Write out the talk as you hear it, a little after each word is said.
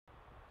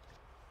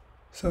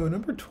So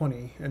number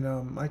 20,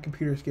 and my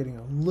computer's getting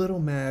a little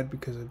mad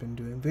because I've been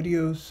doing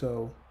videos,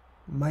 so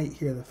might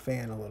hear the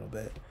fan a little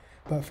bit.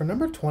 But for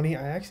number 20,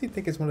 I actually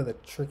think it's one of the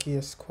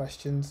trickiest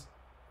questions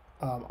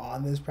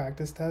on this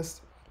practice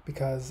test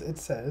because it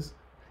says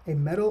a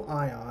metal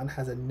ion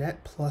has a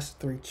net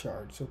 +3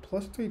 charge. So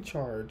 +3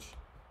 charge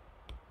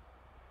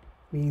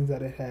means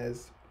that it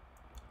has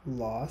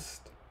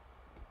lost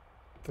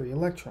 3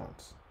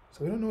 electrons.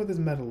 So we don't know what this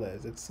metal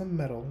is. It's some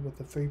metal with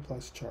a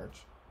 3+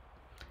 charge.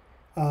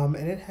 And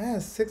it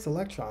has 6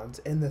 electrons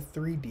in the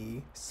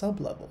 3D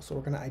sublevel, so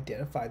we're going to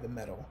identify the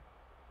metal.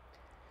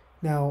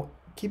 Now,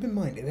 keep in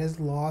mind, it has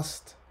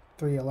lost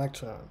 3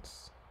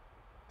 electrons.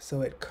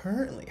 So it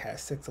currently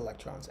has 6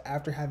 electrons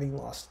after having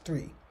lost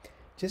 3.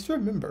 Just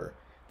remember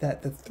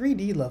that the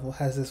 3D level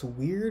has this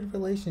weird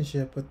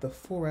relationship with the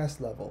 4s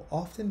level.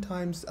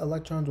 Oftentimes,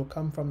 electrons will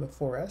come from the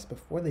 4s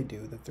before they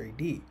do the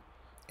 3D.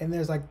 And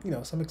there's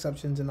some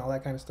exceptions and all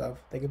that kind of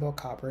stuff. Think about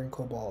copper and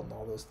cobalt and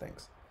all those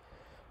things.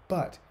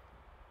 But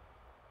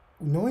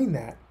knowing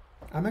that,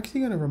 I'm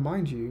actually going to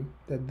remind you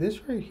that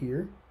this right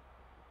here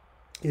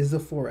is the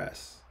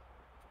 4s,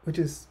 which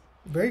is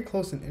very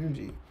close in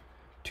energy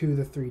to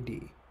the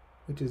 3D,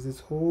 which is this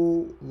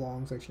whole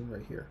long section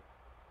right here.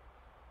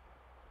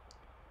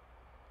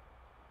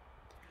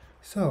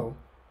 So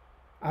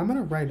I'm going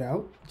to write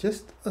out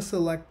just a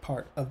select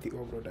part of the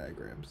orbital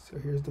diagrams. So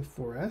here's the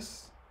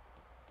 4s,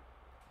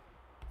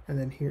 and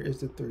then here is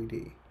the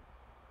 3D.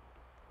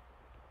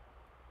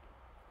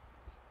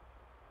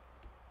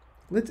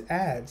 Let's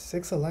add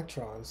 6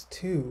 electrons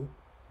to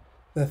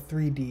the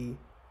 3D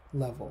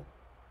level.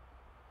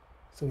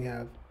 So we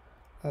have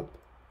up,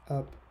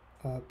 up,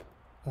 up,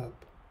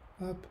 up,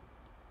 up,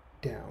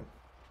 down.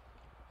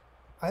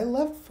 I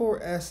left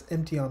 4s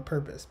empty on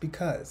purpose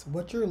because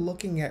what you're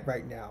looking at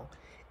right now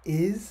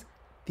is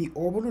the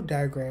orbital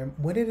diagram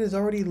when it has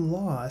already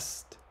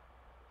lost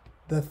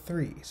the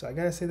 3. So I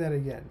gotta say that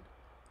again.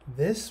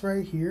 This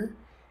right here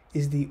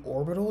is the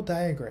orbital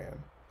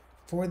diagram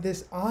for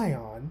this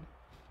ion,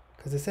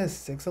 because it says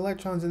 6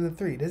 electrons in the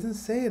 3. It doesn't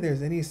say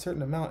there's any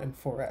certain amount in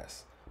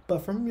 4s.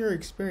 But from your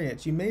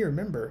experience, you may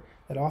remember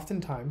that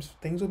oftentimes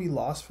things will be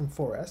lost from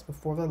 4s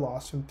before they're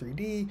lost from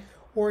 3D,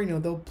 or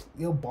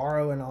they'll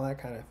borrow and all that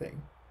kind of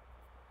thing.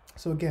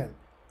 So again,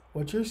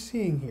 what you're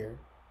seeing here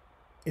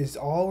is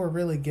all we're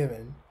really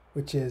given,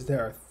 which is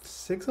there are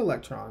 6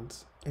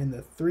 electrons in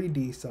the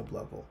 3D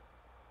sublevel.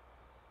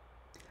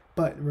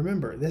 But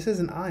remember, this is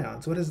an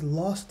ion, so it has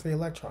lost 3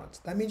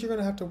 electrons. That means you're going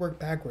to have to work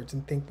backwards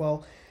and think,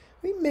 well,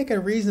 we make a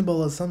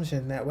reasonable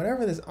assumption that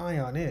whatever this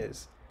ion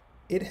is,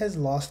 it has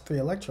lost 3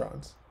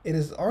 electrons. It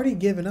has already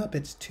given up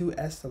its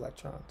 2s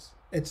electrons.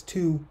 Its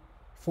 2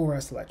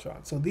 4s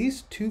electrons. So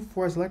these 2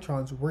 4s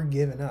electrons were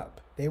given up.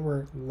 They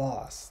were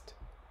lost.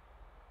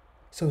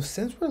 So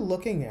since we're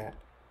looking at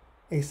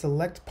a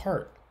select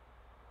part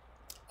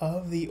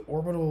of the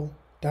orbital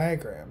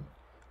diagram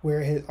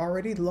where it has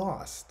already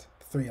lost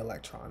 3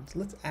 electrons,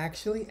 let's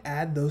actually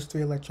add those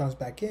 3 electrons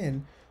back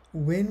in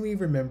when we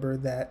remember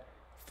that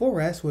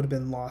 4s would have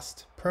been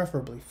lost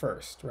preferably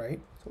first,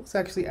 right? So let's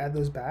actually add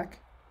those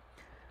back.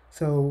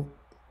 So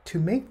to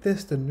make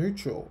this the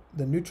neutral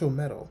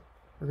metal,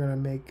 we're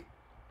gonna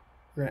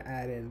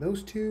add in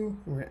those 2.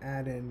 We're gonna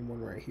add in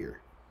one right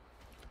here.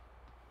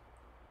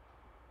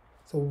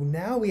 So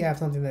now we have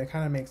something that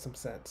kind of makes some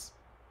sense,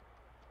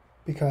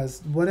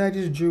 because what I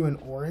just drew in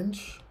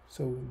orange,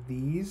 so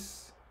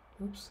these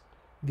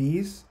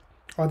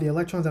are the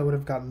electrons that would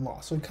have gotten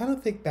lost. So we kind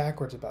of think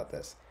backwards about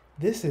this.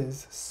 This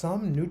is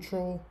some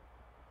neutral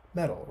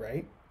metal,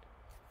 right?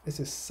 This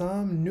is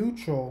some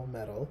neutral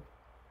metal,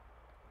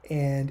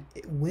 and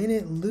when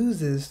it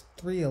loses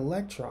 3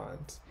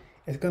 electrons,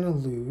 it's going to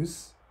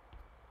lose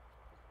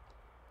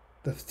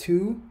the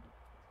 2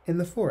 in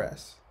the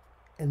 4s,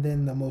 and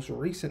then the most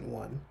recent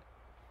one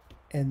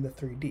in the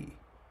 3D.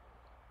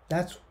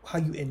 That's how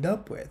you end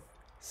up with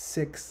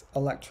 6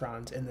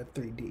 electrons in the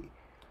 3D.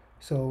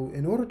 So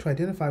in order to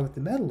identify what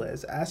the metal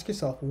is, ask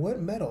yourself what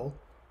metal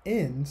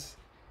ends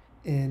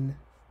in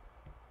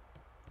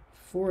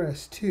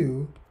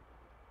 4s2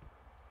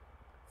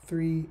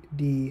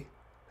 3d7.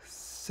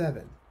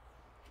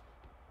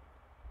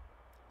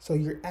 So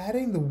you're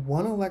adding the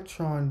 1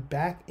 electron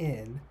back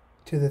in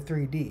to the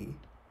 3D,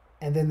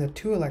 and then the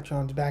 2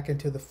 electrons back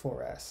into the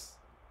 4s.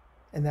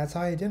 And that's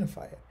how I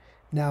identify it.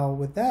 Now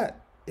with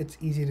that, it's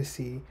easy to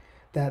see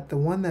that the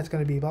one that's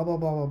going to be blah, blah,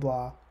 blah, blah,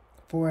 blah,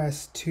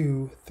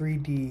 4s2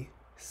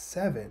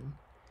 3d7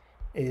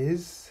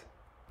 is,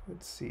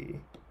 let's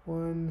see,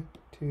 1,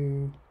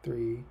 2,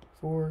 3,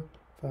 4,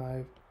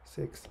 5,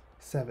 6,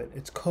 7.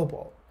 It's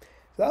cobalt.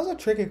 So that was a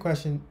tricky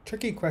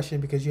question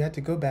because you had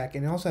to go back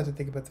and also have to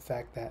think about the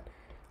fact that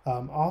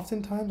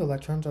oftentimes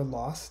electrons are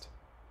lost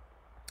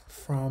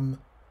from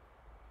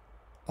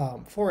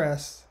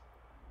 4s,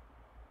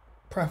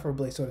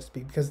 preferably, so to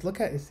speak, because look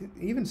at it's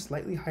even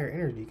slightly higher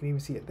energy. You can even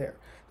see it there.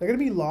 They're going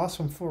to be lost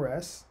from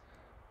 4s.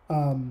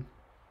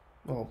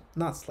 Well,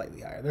 not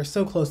slightly higher. They're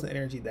so close in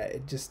energy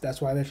that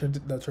that's why they're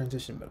the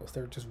transition metals.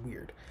 They're just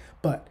weird.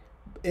 But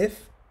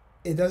if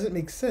it doesn't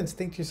make sense.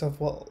 Think to yourself,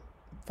 well,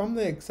 from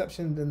the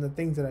exceptions and the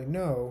things that I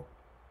know,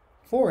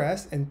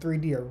 4s and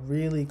 3d are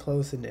really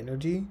close in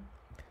energy.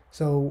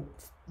 So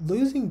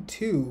losing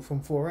 2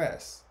 from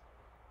 4s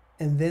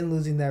and then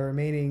losing that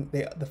remaining,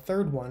 the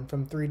third one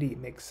from 3d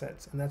makes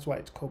sense, and that's why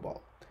it's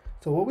cobalt.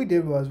 So what we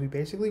did was we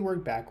basically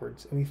worked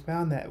backwards, and we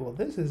found that, well,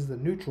 this is the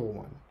neutral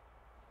one.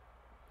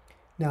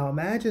 Now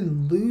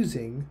imagine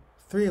losing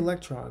 3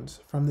 electrons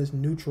from this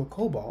neutral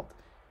cobalt.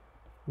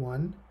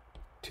 1,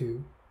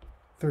 2,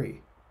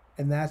 3.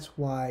 And that's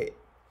why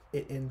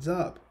it ends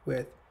up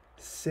with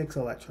 6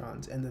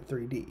 electrons in the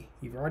 3d.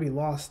 You've already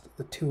lost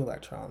the 2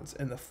 electrons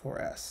in the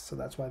 4s, so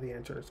that's why the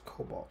answer is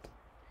cobalt.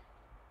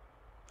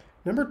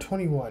 Number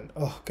 21.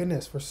 Oh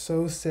goodness, we're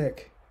so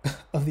sick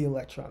of the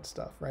electron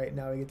stuff, right?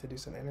 Now we get to do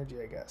some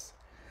energy, I guess.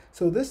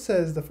 So this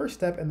says the first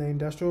step in the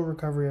industrial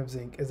recovery of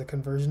zinc is a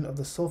conversion of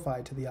the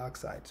sulfide to the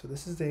oxide. So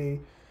this is a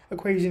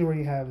equation where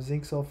you have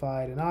zinc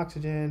sulfide and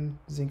oxygen,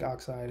 zinc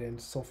oxide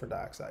and sulfur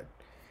dioxide.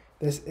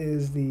 This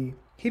is the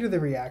heat of the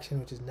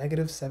reaction, which is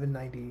negative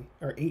 790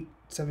 or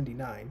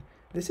 879.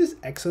 This is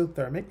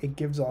exothermic. It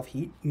gives off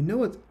heat. You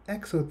know it's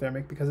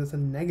exothermic because it's a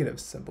negative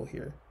symbol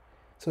here.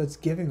 So it's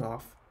giving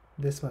off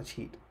this much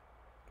heat.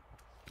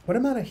 What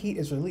amount of heat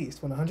is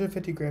released when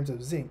 150 grams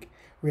of zinc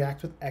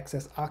reacts with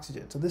excess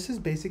oxygen? So this is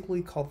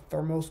basically called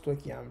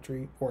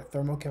thermostoichiometry or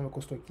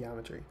thermochemical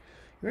stoichiometry.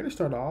 You're going to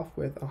start off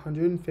with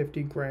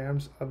 150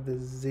 grams of the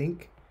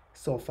zinc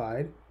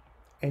sulfide,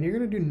 and you're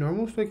going to do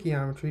normal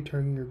stoichiometry,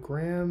 turning your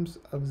grams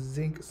of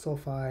zinc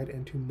sulfide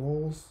into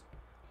moles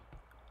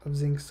of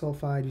zinc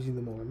sulfide using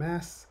the molar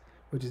mass,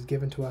 which is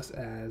given to us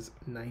as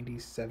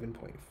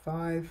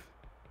 97.5.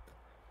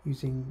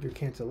 Using your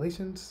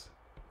cancellations,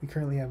 we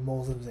currently have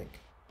moles of zinc.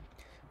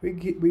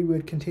 We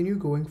would continue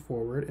going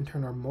forward and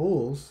turn our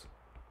moles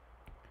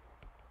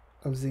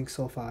of zinc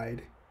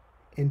sulfide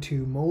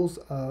into moles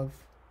of,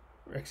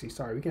 we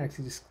can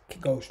actually just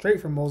go straight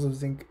from moles of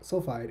zinc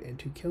sulfide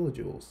into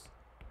kilojoules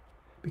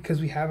because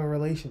we have a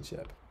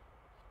relationship.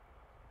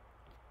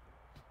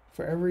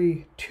 For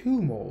every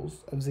 2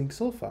 moles of zinc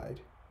sulfide,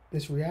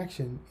 this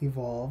reaction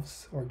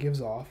evolves or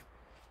gives off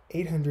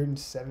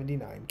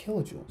 879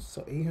 kilojoules.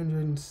 So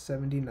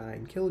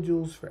 879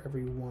 kilojoules for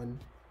every 1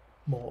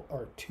 mole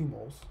or 2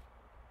 moles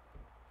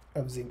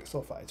of zinc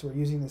sulfide. So we're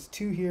using this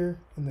 2 here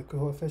in the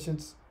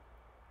coefficients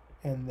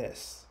and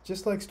this,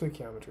 just like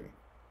stoichiometry.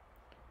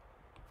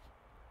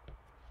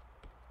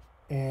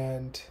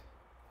 And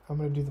I'm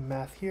going to do the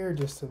math here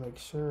just to make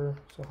sure.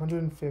 So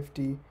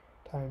 150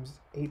 times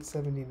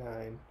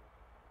 879,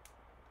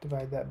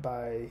 divide that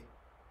by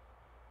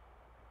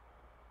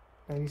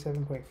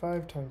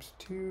 97.5 times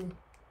 2.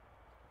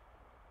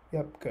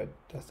 Yep, good.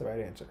 That's the right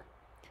answer.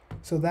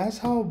 So that's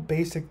how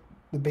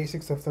the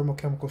basics of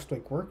thermochemical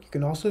stoich work. You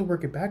can also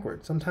work it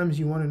backwards. Sometimes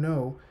you want to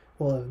know,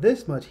 well, if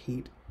this much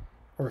heat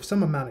or if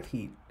some amount of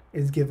heat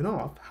is given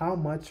off, how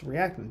much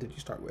reactant did you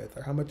start with,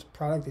 or how much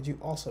product did you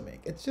also make?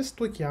 It's just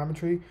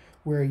stoichiometry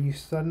where you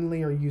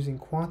suddenly are using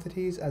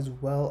quantities as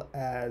well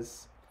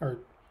as, or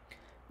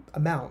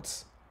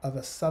amounts of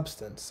a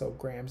substance, so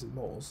grams and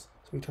moles.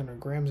 So we turn our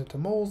grams into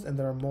moles and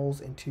then our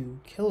moles into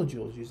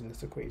kilojoules using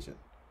this equation.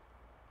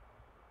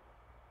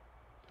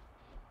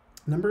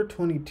 Number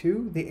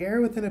 22, the air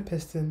within a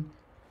piston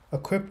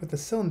equipped with a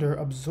cylinder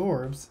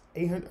absorbs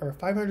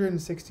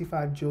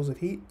 565 joules of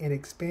heat and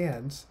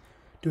expands,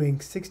 doing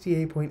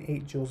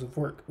 68.8 joules of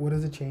work. What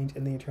is the change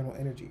in the internal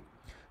energy?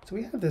 So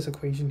we have this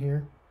equation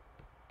here.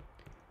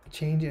 The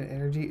change in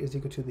energy is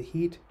equal to the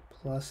heat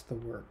plus the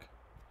work.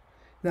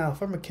 Now,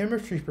 from a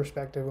chemistry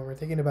perspective, when we're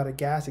thinking about a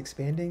gas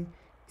expanding,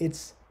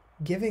 it's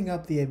giving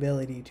up the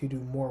ability to do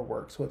more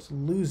work, so it's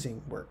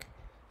losing work.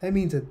 That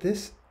means that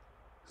this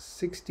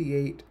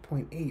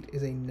 68.8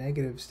 is a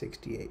negative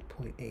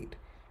 68.8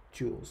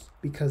 joules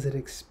because it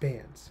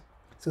expands.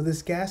 So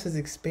this gas is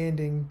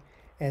expanding,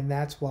 and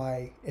that's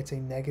why it's a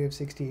negative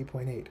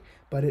 68.8.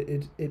 But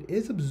it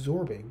is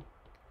absorbing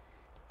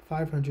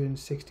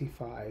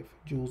 565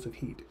 joules of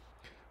heat.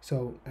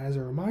 So as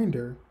a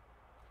reminder,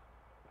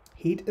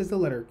 heat is the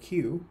letter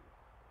Q,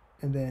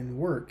 and then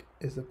work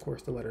is, of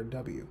course, the letter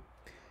W.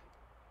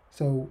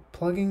 So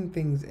plugging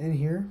things in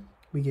here,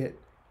 we get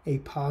a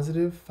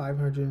positive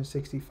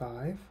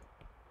 565,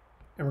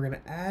 and we're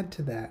going to add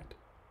to that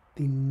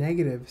the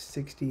negative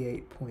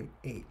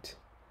 68.8.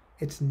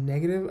 It's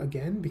negative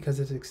again because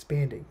it's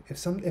expanding.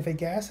 If a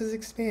gas is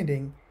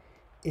expanding,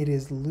 it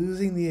is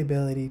losing the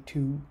ability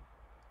to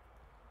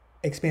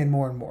expand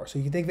more and more. So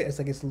you can think of it as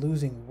like it's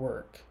losing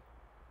work.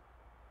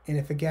 And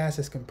if a gas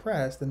is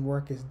compressed, then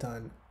work is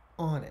done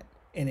on it,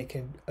 and it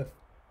can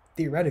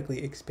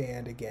theoretically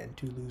expand again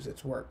to lose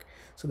its work.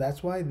 So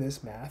that's why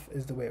this math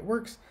is the way it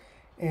works.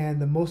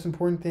 And the most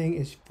important thing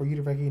is for you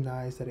to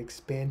recognize that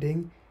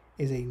expanding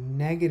is a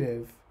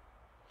negative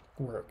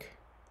work.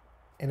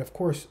 And of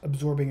course,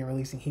 absorbing and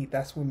releasing heat,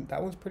 that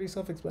one's pretty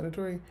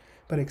self-explanatory.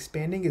 But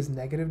expanding is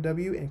negative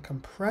W and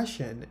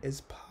compression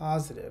is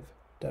positive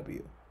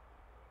W.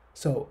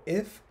 So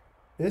if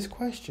This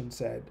question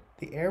said,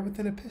 the air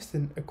within a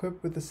piston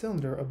equipped with a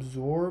cylinder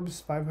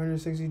absorbs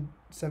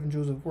 567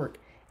 joules of work,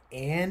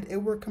 and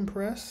it were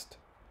compressed,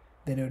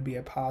 then it would be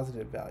a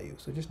positive value.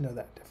 So just know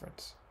that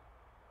difference.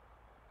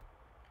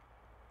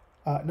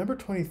 Number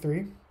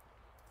 23,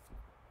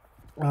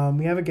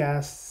 we have a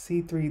gas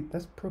C3,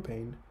 that's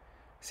propane,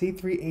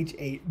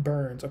 C3H8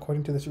 burns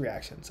according to this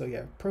reaction. So you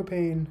have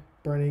propane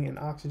burning in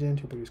oxygen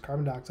to produce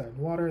carbon dioxide and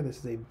water. This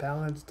is a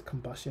balanced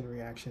combustion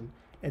reaction.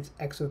 It's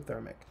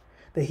exothermic.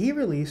 The heat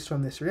released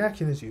from this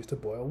reaction is used to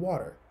boil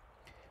water.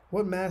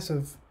 What mass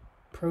of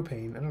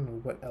propane, I don't know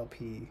what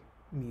LP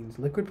means,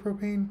 liquid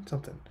propane,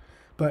 something.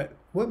 But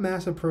what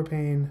mass of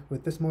propane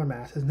with this molar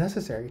mass is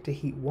necessary to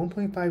heat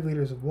 1.5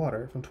 liters of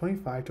water from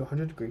 25 to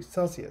 100 degrees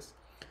Celsius?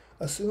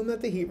 Assume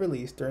that the heat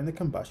released during the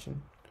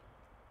combustion,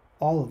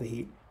 all of the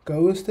heat,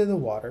 goes to the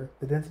water.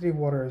 The density of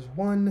water is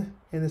 1,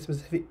 and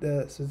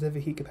the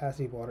specific heat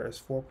capacity of water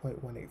is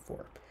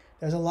 4.184.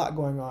 There's a lot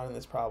going on in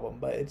this problem,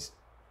 but it's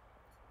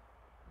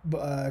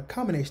a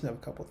combination of a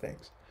couple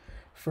things.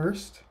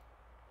 First,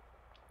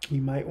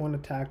 you might want to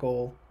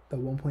tackle the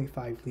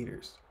 1.5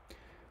 liters.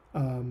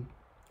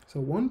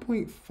 So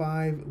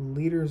 1.5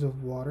 liters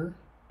of water,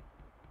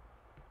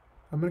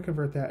 I'm going to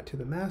convert that to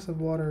the mass of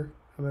water.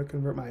 I'm going to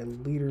convert my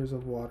liters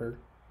of water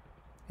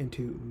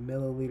into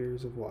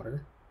milliliters of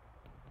water.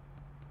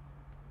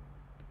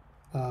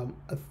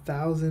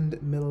 1,000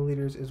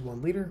 milliliters is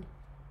 1 liter.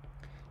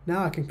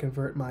 Now I can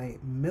convert my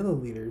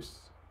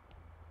milliliters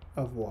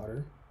of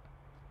water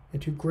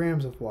into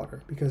grams of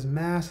water, because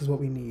mass is what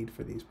we need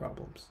for these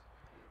problems.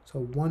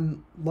 So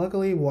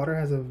luckily water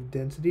has a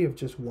density of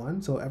just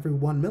 1, so every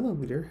 1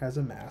 milliliter has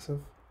a mass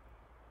of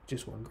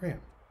just 1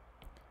 gram.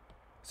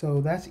 So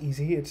that's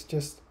easy. It's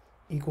just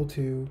equal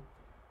to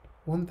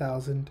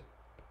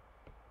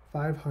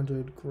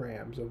 1,500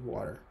 grams of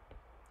water.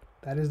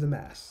 That is the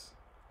mass.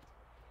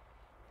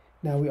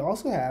 Now we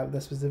also have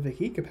the specific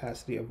heat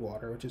capacity of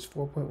water, which is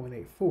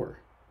 4.184.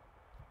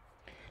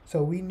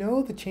 So we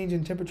know the change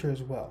in temperature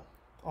as well.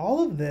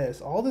 All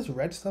this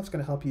red stuff is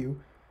going to help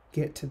you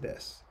get to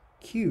this.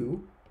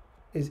 Q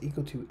is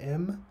equal to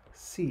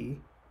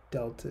mc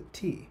delta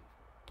T.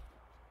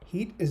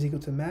 Heat is equal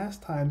to mass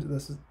times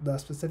the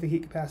specific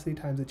heat capacity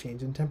times the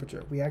change in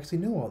temperature. We actually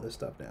know all this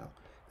stuff now.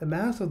 The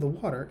mass of the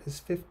water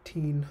is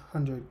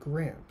 1,500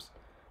 grams.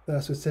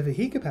 The specific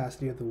heat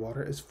capacity of the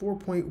water is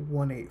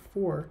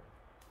 4.184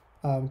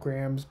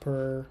 grams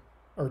per,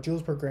 or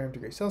joules per gram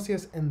degree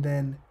Celsius, and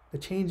then the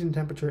change in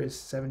temperature is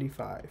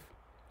 75.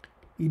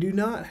 You do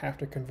not have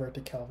to convert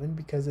to Kelvin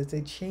because it's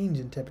a change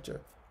in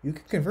temperature. You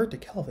can convert to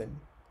Kelvin,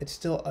 it's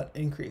still an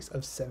increase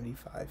of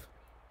 75.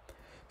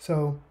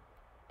 So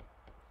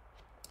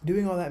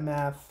doing all that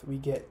math, we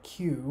get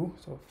Q,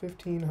 so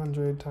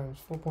 1,500 times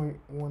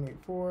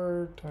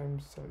 4.184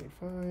 times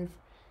 75.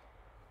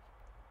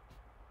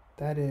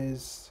 That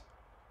is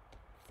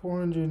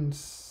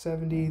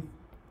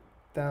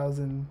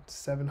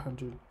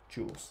 470,700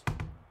 joules.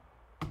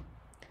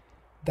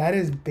 That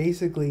is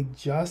basically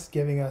just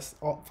giving us,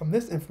 from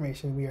this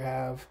information, we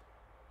have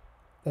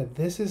that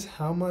this is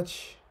how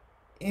much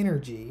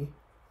energy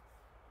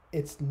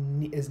is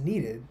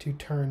needed to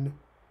turn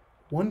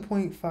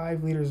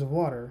 1.5 liters of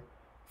water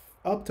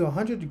up to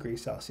 100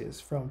 degrees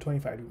Celsius from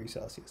 25 degrees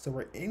Celsius. So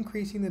we're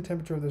increasing the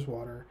temperature of this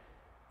water.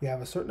 We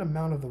have a certain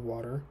amount of the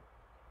water,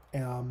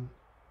 and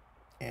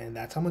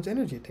that's how much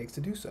energy it takes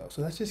to do so.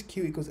 So that's just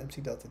Q equals mc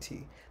delta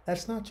T.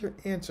 That's not your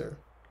answer,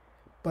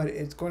 but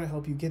it's going to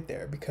help you get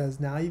there, because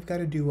now you've got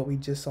to do what we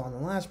just saw in the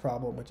last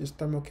problem, which is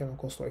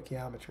thermochemical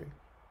stoichiometry.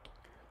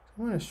 So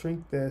I'm going to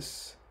shrink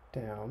this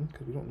down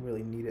because we don't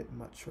really need it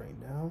much right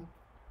now,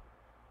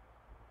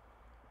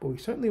 but we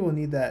certainly will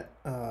need that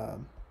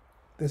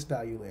this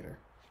value later.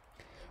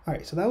 All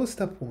right, so that was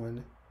step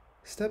 1.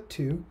 Step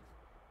 2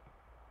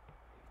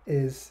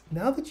 is,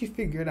 now that you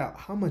figured out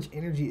how much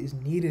energy is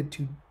needed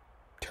to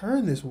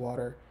turn this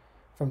water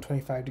from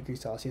 25 degrees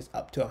Celsius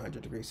up to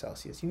 100 degrees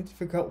Celsius, you need to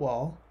figure out,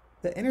 well,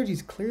 the energy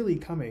is clearly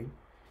coming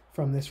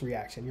from this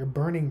reaction. You're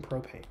burning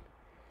propane.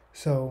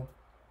 So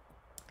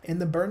in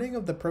the burning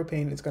of the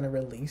propane, it's going to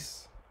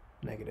release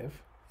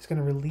negative. It's going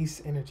to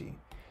release energy.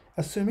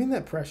 Assuming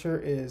that pressure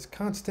is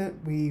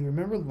constant, we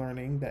remember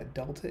learning that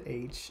delta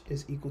H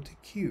is equal to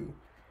Q.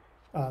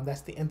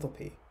 That's the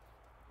enthalpy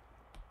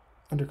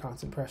under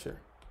constant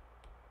pressure.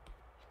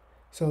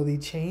 So the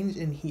change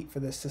in heat for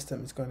this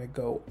system is going to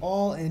go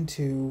all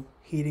into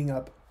heating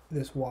up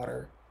this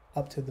water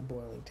up to the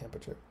boiling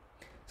temperature.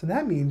 So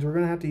that means we're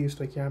going to have to use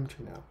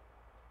stoichiometry now.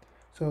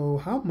 So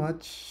how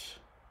much,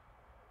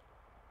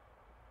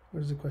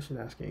 what is the question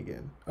asking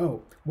again?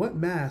 Oh, what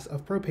mass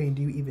of propane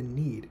do you even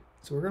need?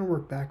 So we're going to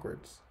work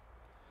backwards.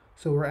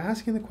 So we're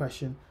asking the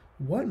question,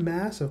 what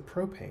mass of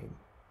propane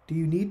do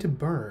you need to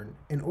burn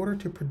in order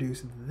to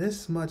produce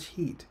this much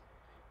heat?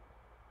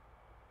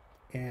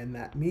 And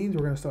that means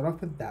we're going to start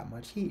off with that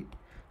much heat.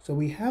 So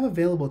we have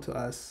available to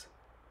us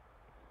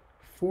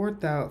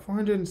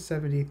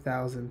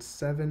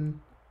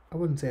 470,007, I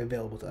wouldn't say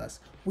available to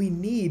us. We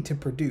need to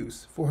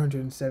produce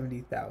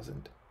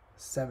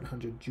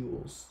 470,700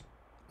 joules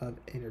of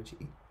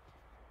energy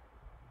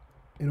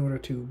in order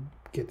to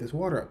get this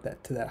water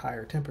up to that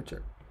higher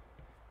temperature.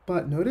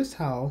 But notice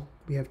how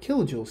we have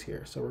kilojoules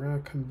here. So we're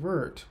going to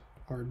convert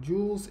our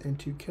joules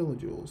into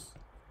kilojoules.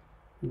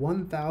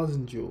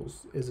 1,000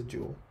 joules is a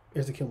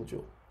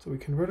kilojoule. So we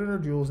converted our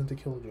joules into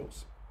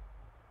kilojoules.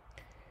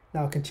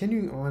 Now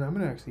continuing on, I'm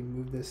going to actually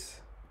move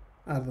this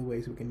out of the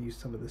way so we can use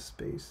some of this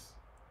space.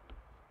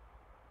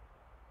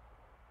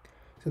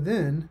 So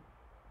then,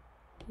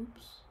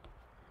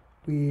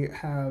 we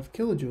have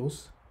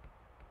kilojoules,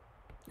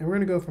 and we're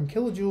going to go from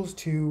kilojoules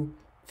to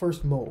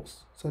first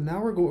moles. So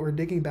now we're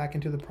digging back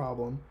into the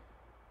problem.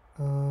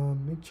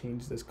 Let me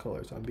change this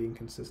color so I'm being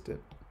consistent,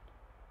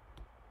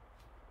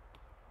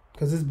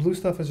 because this blue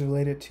stuff is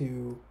related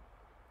to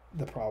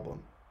the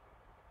problem.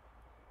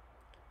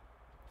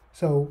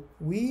 So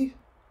we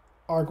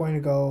are going to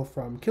go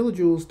from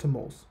kilojoules to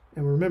moles.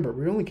 And remember,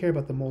 we only care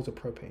about the moles of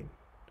propane.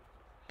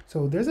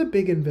 So there's a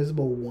big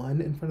invisible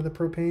 1 in front of the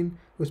propane,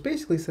 which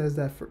basically says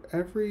that for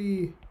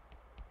every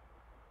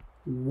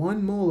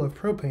 1 mole of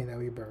propane that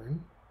we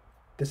burn,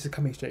 this is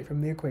coming straight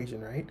from the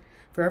equation, right?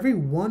 For every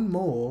 1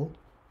 mole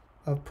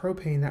of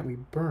propane that we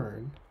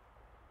burn,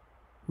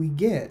 we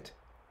get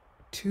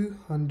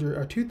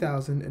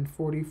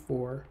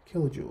 2,044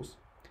 kilojoules.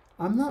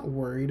 I'm not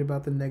worried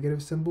about the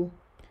negative symbol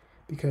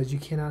because you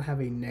cannot have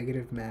a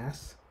negative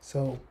mass.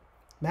 So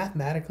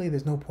mathematically,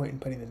 there's no point in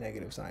putting the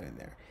negative sign in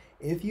there.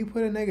 If you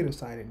put a negative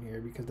sign in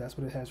here, because that's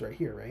what it has right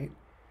here, right?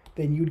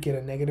 Then you'd get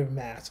a negative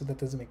mass, so that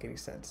doesn't make any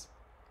sense.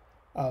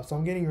 So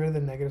I'm getting rid of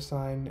the negative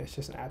sign. It's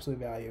just an absolute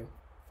value.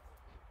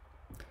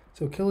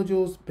 So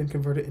kilojoules been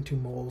converted into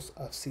moles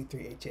of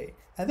C3H8.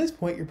 At this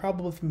point, you're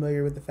probably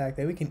familiar with the fact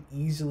that we can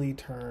easily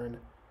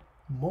turn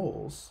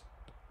moles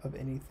of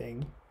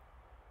anything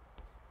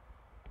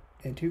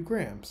into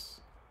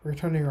grams. We're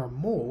turning our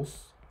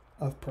moles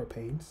of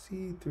propane,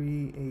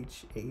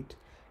 C3H8,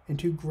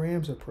 into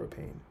grams of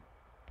propane.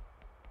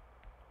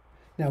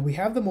 Now we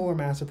have the molar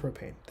mass of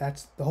propane.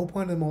 That's the whole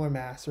point of the molar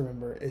mass,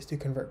 remember, is to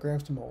convert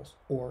grams to moles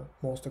or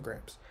moles to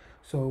grams.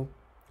 So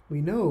we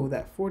know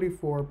that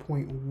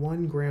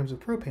 44.1 grams of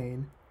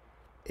propane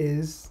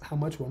is how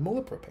much 1 mole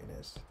of propane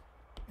is.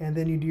 And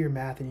then you do your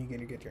math and you're going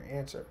to get your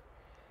answer.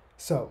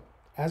 So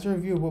as a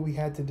review of what we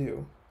had to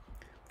do,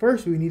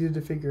 first we needed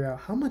to figure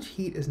out how much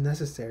heat is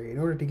necessary in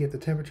order to get the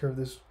temperature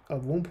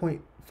of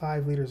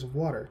 1.5 liters of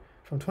water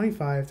from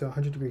 25 to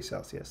 100 degrees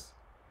Celsius.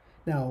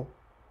 Now,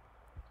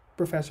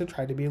 Professor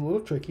tried to be a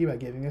little tricky by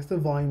giving us the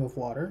volume of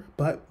water,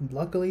 but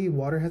luckily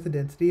water has a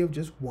density of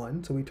just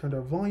 1, so we turned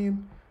our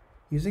volume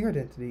using our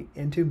density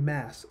into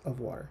mass of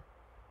water.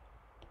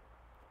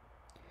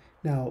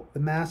 Now, the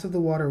mass of the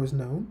water was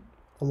known,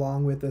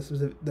 along with the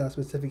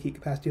specific heat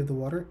capacity of the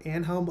water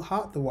and how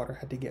hot the water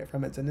had to get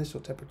from its initial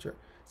temperature.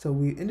 So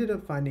we ended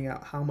up finding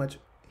out how much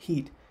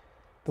heat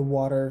the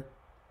water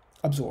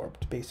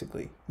absorbed,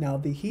 basically. Now,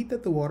 the heat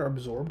that the water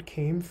absorbed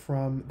came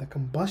from the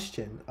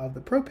combustion of the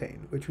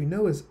propane, which we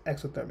know is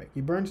exothermic.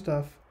 You burn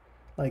stuff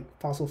like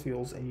fossil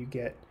fuels and you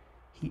get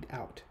heat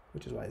out,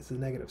 which is why it's a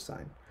negative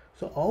sign.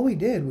 So all we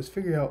did was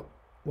figure out,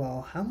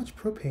 well, how much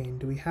propane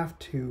do we have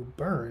to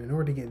burn in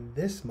order to get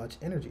this much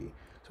energy?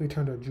 So we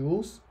turned our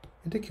joules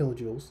into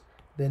kilojoules,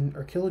 then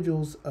our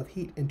kilojoules of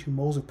heat into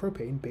moles of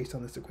propane based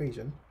on this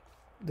equation.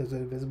 There's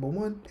an invisible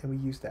 1, and we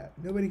used that.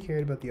 Nobody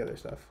cared about the other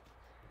stuff.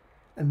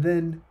 And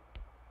then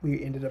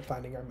we ended up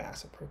finding our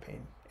mass of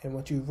propane. And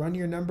once you run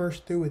your numbers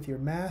through with your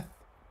math,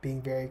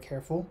 being very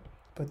careful,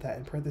 put that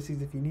in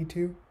parentheses if you need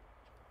to,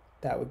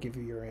 that would give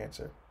you your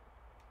answer.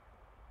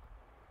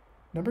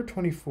 Number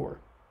 24,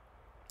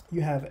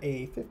 you have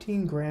a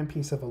 15-gram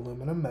piece of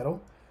aluminum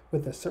metal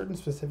with a certain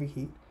specific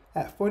heat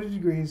at 40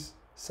 degrees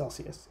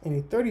Celsius and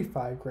a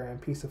 35-gram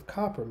piece of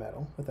copper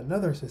metal with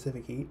another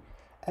specific heat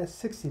at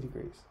 60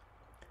 degrees.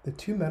 The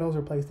two metals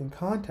are placed in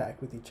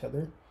contact with each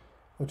other.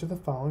 Which of the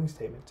following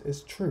statements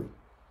is true?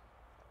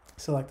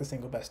 Select the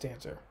single best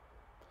answer.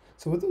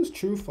 So with those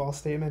true false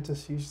statements,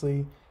 it's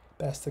usually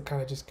best to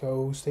kind of just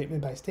go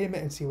statement by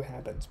statement and see what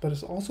happens. But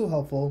it's also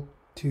helpful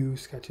to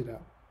sketch it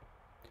out.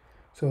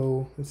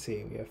 So let's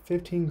see, we have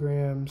 15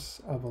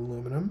 grams of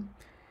aluminum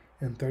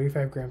and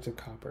 35 grams of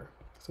copper.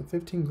 So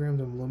 15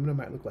 grams of aluminum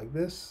might look like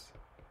this.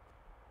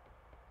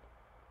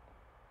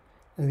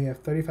 And we have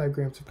 35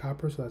 grams of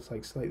copper, so that's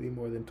like slightly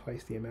more than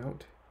twice the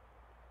amount.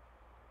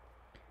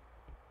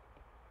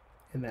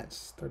 And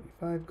that's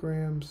 35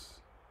 grams.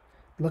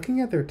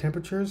 Looking at their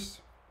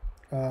temperatures,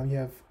 you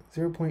have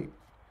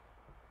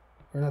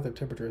not their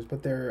temperatures,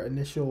 but their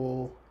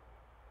initial,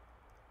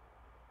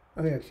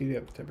 oh yeah, actually you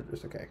have the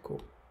temperatures, okay,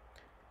 cool.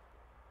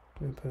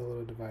 I'm gonna put a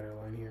little divider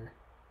line here.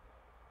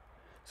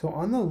 So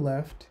on the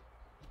left,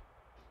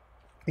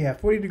 we have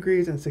 40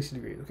 degrees and 60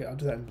 degrees. Okay, I'll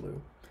do that in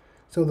blue.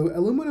 So the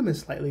aluminum is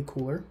slightly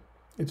cooler.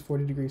 It's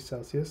 40 degrees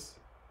Celsius.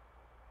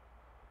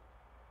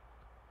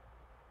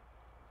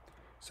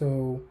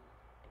 So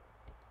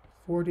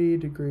 40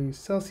 degrees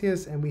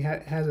Celsius, and we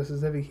has a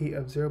specific heat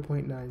of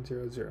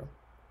 0.900.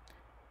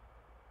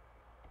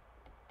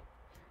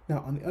 Now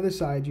on the other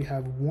side, you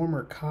have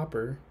warmer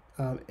copper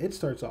It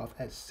starts off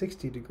at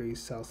 60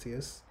 degrees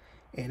Celsius,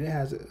 and it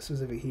has a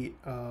specific heat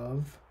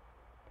of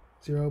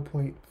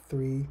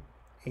 0.385.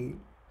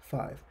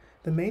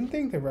 The main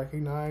thing to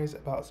recognize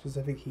about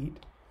specific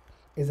heat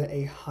is that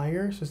a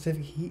higher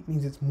specific heat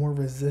means it's more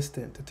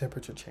resistant to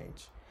temperature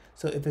change.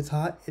 So if it's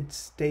hot, it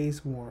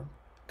stays warm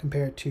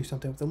compared to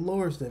something with a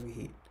lower specific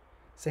heat.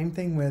 Same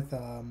thing with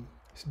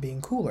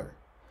being cooler.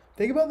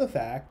 Think about the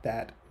fact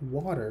that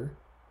water,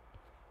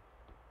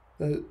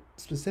 the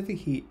specific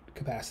heat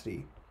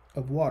capacity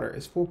of water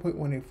is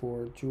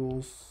 4.184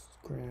 joules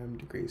gram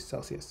degrees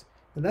Celsius.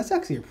 And that's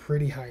actually a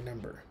pretty high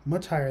number,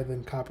 much higher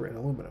than copper and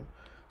aluminum.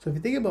 So if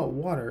you think about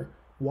water,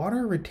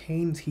 water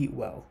retains heat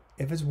well.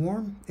 If it's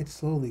warm, it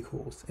slowly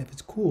cools. If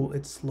it's cool,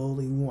 it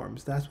slowly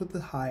warms. That's what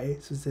the high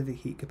specific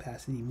heat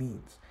capacity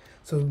means.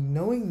 So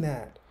knowing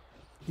that,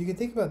 you can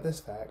think about this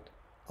fact.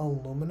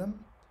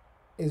 Aluminum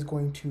is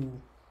going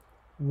to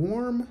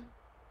warm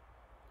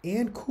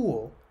and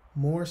cool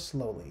more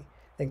slowly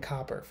than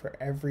copper for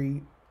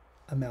every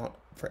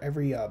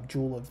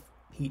joule of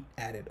heat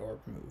added or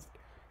removed.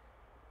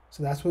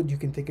 So that's what you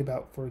can think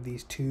about for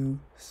these two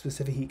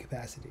specific heat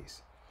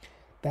capacities.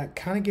 That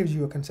kind of gives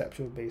you a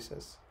conceptual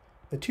basis.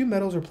 The two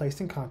metals are placed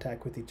in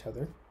contact with each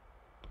other,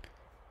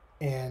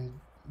 and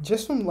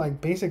just from like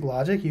basic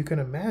logic, you can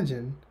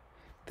imagine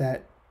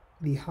that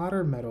the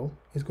hotter metal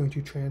is going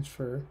to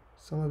transfer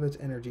some of its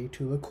energy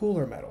to the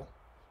cooler metal,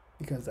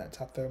 because that's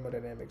how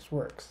thermodynamics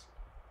works.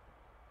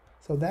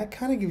 So that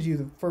kind of gives you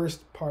the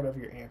first part of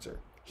your answer.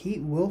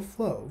 Heat will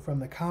flow from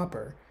the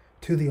copper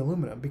to the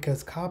aluminum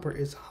because copper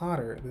is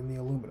hotter than the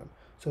aluminum.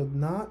 So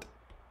not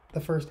the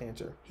first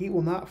answer. Heat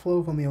will not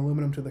flow from the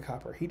aluminum to the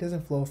copper. Heat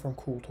doesn't flow from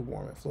cool to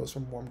warm. It flows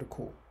from warm to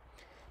cool.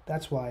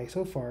 That's why,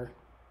 so far,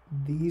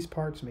 these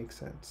parts make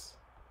sense.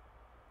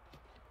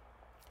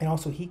 And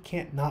also, heat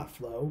can't not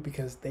flow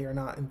because they are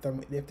not in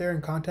thermal. If they're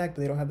in contact,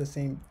 they don't have the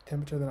same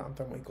temperature. They're not in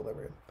thermal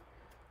equilibrium.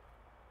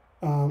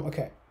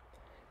 Okay.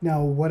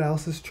 Now, what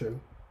else is true?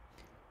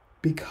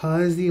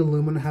 Because the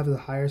aluminum has a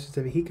higher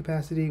specific heat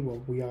capacity,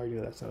 well, we already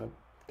know that's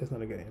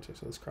not a good answer,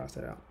 so let's cross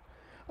that out.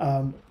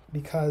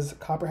 Because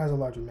copper has a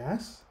larger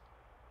mass,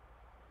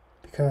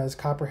 because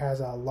copper has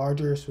a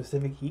larger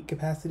specific heat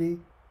capacity.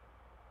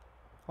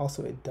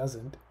 Also, it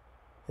doesn't.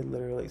 It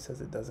literally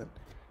says it doesn't.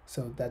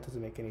 So that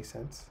doesn't make any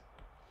sense,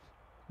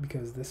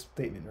 because this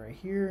statement right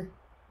here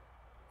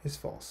is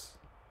false.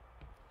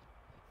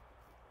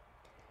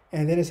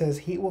 And then it says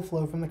heat will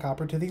flow from the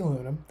copper to the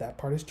aluminum. That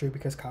part is true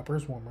because copper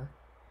is warmer.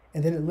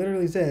 And then it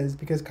literally says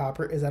because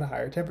copper is at a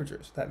higher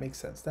temperature. So that makes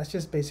sense. That's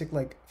just basic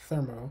like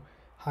thermo.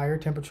 Higher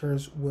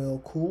temperatures will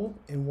cool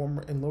and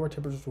warmer, and lower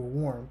temperatures will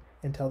warm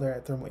until they're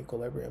at thermal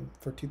equilibrium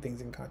for two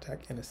things in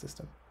contact in a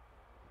system.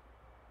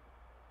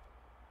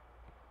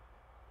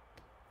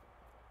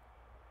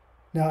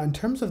 Now, in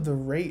terms of the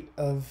rate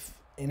of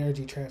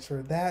energy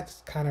transfer,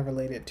 that's kind of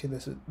related to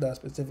the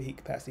specific heat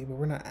capacity, but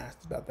we're not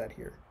asked about that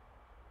here.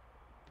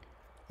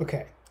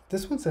 Okay,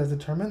 this one says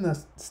determine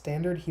the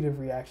standard heat of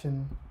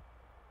reaction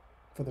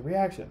for the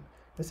reaction.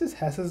 This is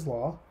Hess's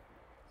law,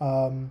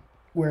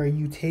 where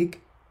you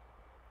take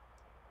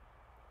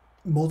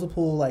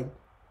multiple like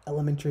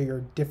elementary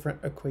or different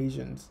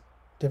equations,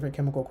 different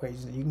chemical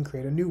equations, and you can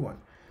create a new one.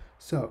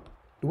 So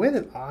the way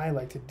that I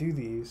like to do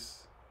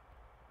these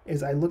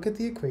is I look at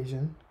the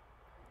equation,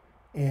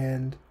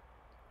 and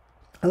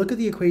I look at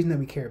the equation that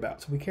we care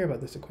about. So we care about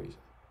this equation.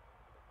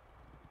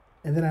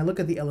 And then I look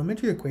at the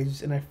elementary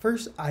equations, and I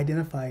first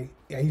identify,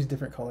 I use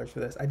different colors for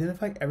this,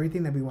 identify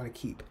everything that we want to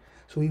keep.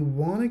 So we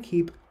want to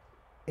keep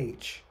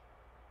H,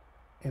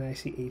 and I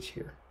see H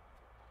here.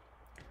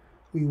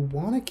 We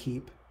want to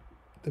keep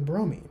the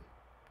bromine,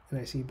 and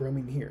I see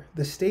bromine here.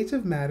 The states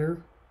of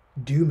matter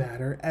do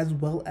matter, as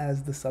well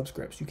as the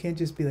subscripts. You can't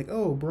just be like,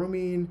 oh,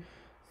 bromine,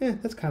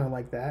 that's kind of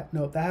like that.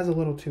 No, that has a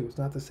little too. It's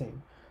not the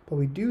same. But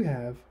we do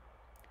have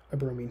a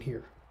bromine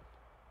here.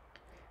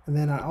 And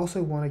then I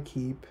also want to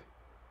keep,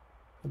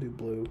 I'll do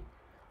blue.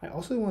 I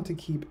also want to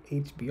keep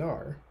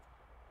HBr,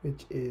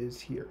 which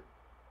is here.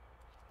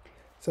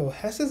 So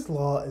Hess's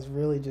law is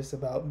really just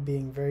about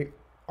being very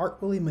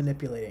artfully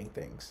manipulating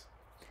things.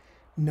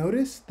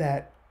 Notice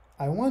that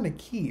I want to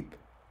keep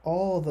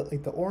all the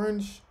like the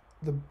orange,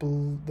 the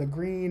blue, the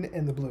green,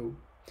 and the blue,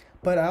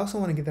 but I also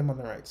want to get them on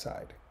the right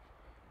side.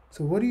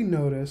 So what do you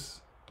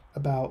notice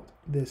about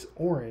this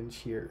orange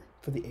here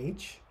for the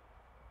H?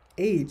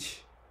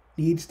 H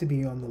needs to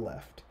be on the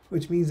left,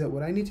 which means that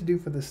what I need to do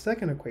for the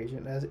second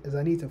equation is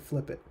I need to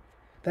flip it.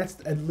 That's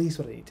at least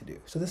what I need to do.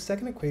 So this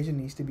second equation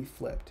needs to be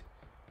flipped.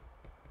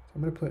 So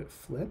I'm going to put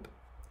flip.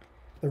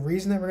 The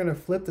reason that we're going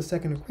to flip the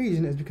second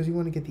equation is because we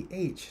want to get the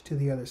H to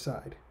the other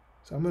side.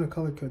 So I'm going to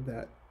color code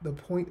that. The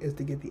point is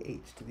to get the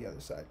H to the other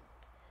side.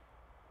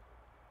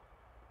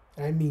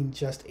 I mean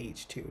just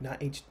H2,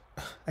 not H.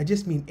 I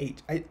just mean H.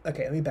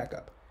 Okay, let me back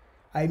up.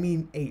 I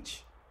mean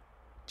H.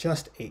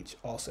 Just H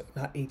also,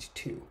 not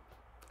H2.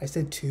 I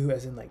said 2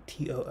 as in like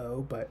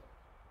TOO, but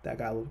that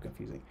got a little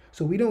confusing.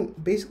 So we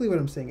don't, basically what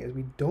I'm saying is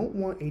we don't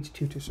want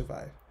H2 to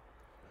survive.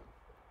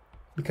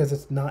 because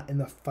it's not in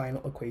the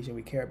final equation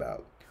we care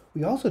about.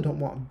 We also don't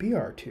want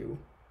Br2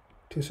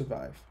 to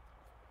survive.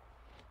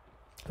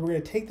 So we're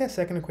going to take that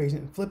second equation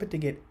and flip it to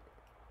get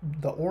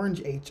the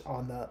orange H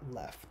on the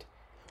left.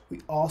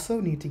 We also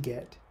need to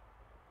get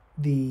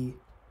the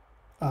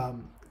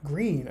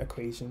green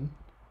equation,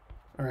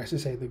 or I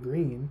should say the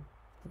green,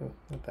 oh,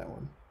 not that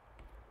one.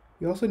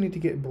 We also need to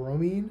get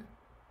bromine,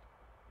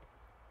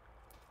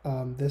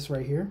 this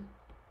right here.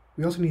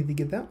 We also need to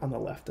get that on the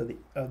left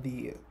of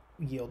the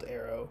yield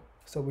arrow.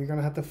 So we're going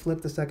to have to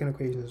flip the second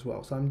equation as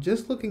well. So I'm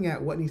just looking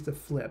at what needs to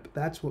flip.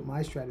 That's what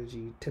my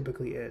strategy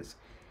typically is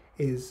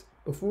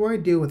before I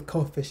deal with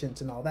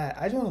coefficients and all that,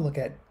 I just want to look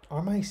at,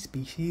 are my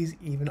species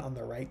even on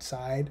the right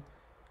side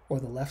or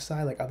the left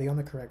side? Like, are they on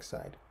the correct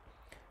side?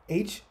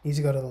 H needs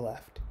to go to the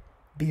left.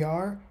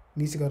 Br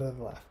needs to go to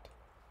the left.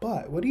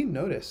 But what do you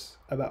notice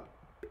about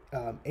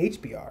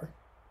HBr?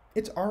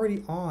 It's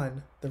already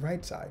on the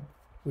right side,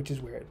 which is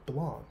where it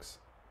belongs.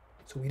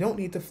 So we don't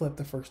need to flip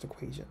the first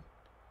equation.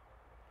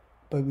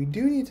 But we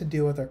do need to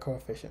deal with our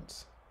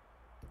coefficients.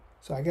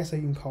 So I guess you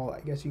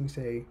can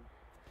say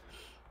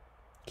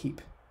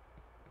keep.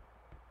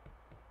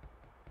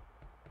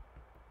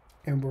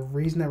 And the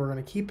reason that we're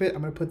going to keep it,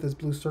 I'm going to put this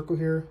blue circle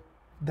here.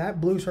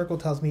 That blue circle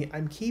tells me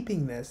I'm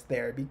keeping this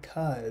there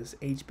because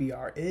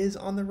HBr is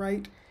on the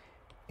right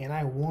and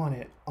I want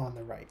it on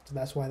the right. So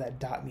that's why that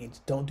dot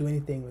means don't do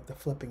anything with the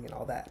flipping and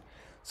all that.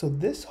 So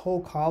this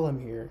whole column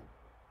here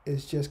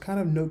is just kind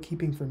of note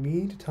keeping for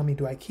me to tell me,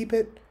 do I keep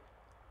it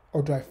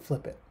or do I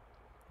flip it?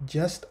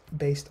 Just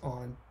based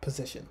on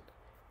position.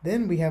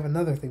 Then we have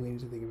another thing we need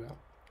to think about,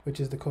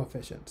 which is the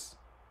coefficients.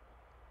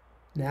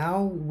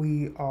 Now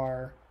we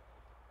are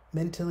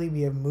mentally,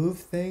 we have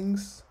moved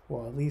things,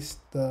 well, at least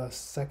the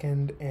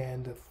second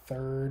and the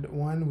third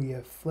one, we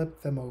have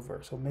flipped them over.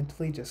 So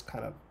mentally just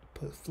kind of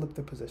flip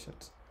the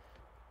positions,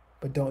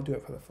 but don't do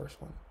it for the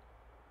first one.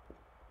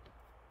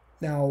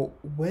 Now,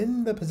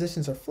 when the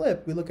positions are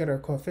flipped, we look at our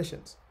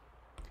coefficients.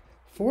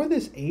 For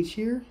this H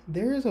here,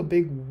 there is a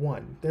big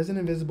 1. There's an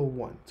invisible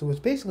 1. So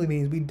which basically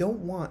means we don't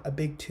want a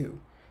big 2.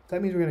 So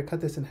that means we're going to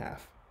cut this in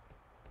half.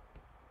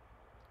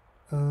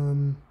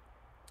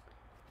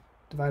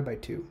 Divide by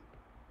 2,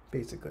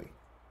 basically.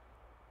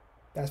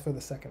 That's for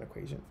the second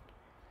equation.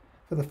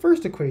 For the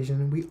first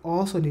equation, we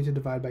also need to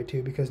divide by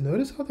 2 because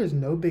notice how there's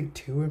no big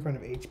 2 in front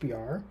of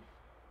HBr,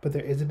 but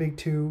there is a big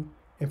 2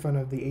 in front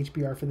of the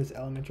HBr for this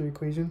elementary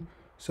equation.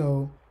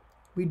 So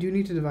we do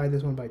need to divide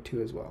this one by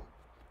 2 as well.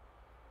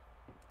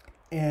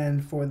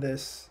 And for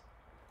this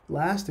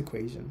last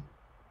equation,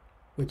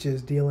 which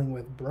is dealing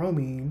with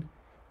bromine,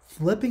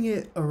 flipping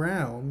it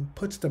around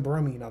puts the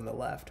bromine on the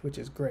left, which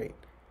is great.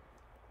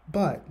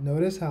 But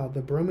notice how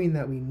the bromine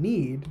that we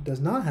need does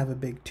not have a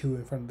big 2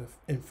 in front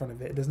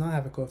of it. It does not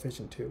have a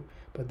coefficient 2,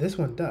 but this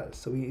one does.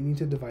 So we need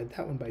to divide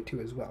that one by 2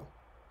 as well.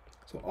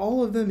 So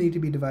all of them need to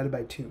be divided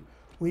by 2.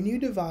 When you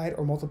divide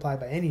or multiply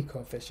by any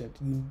coefficient,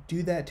 you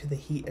do that to the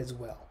heat as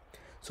well.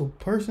 So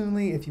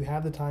personally, if you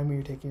have the time when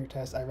you're taking your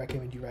test, I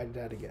recommend you write it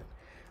out again.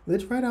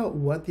 Let's write out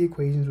what the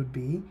equations would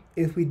be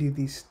if we do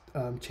these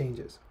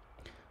changes.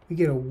 We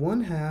get a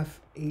 1/2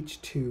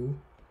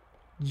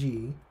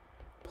 H2G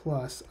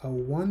plus a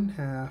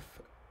 1/2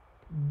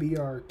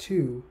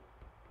 Br2G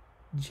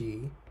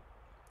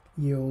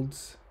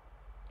yields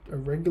a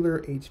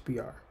regular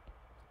HBr.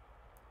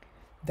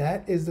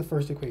 That is the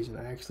first equation.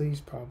 I actually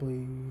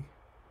probably,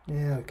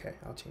 yeah, okay,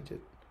 I'll change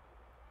it.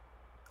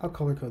 I'll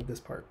color code this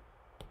part.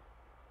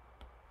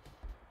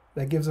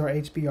 That gives our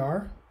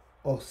HBr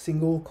a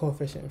single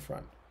coefficient in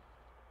front.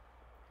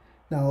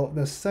 Now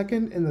the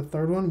second and the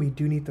third one we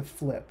do need to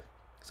flip.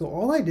 So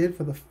all I did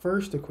for the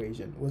first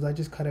equation was I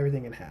just cut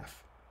everything in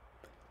half.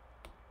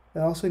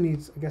 That also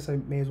needs, I guess I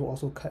may as well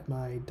also cut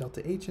my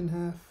delta H in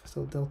half.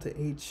 So delta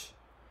H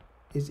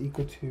is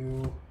equal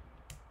to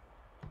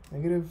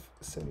negative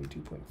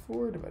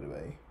 72.4 divided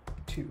by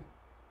 2.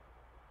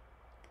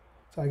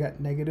 So I got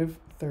negative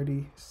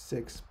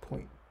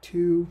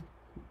 36.2.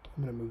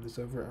 I'm going to move this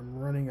over. I'm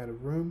running out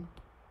of room.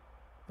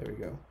 There we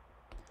go.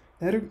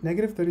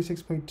 Negative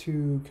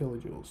 36.2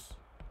 kilojoules.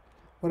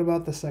 What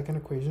about the second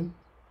equation?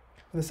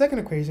 For the second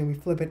equation, we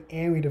flip it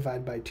and we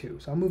divide by 2.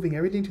 So I'm moving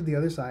everything to the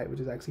other side,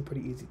 which is actually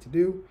pretty easy to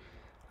do.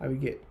 I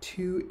would get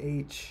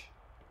 2H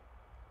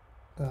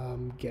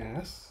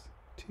gas,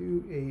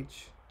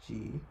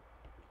 2HG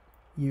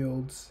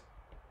yields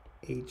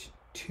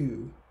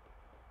H2G.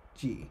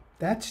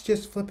 That's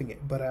just flipping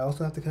it, but I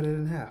also have to cut it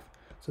in half.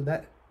 So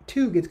that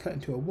 2 gets cut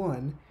into a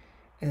 1,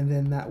 and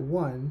then that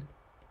 1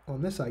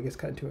 on this side gets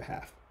cut into a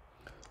half.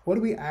 What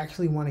do we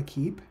actually want to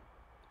keep?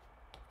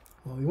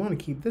 Well, we want to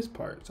keep this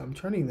part, so I'm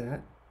turning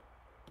that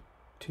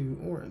to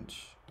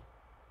orange,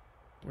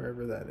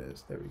 wherever that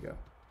is. There we go.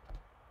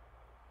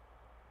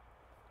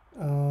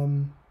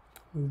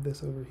 Move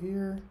this over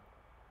here.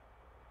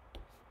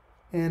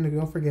 And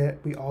don't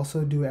forget, we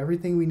also do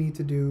everything we need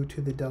to do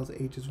to the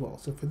delta H as well.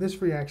 So for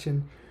this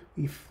reaction,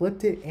 we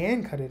flipped it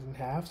and cut it in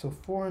half, so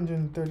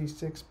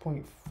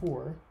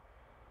 436.4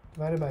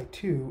 divided by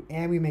 2,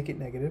 and we make it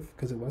negative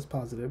because it was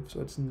positive,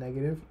 so it's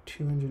negative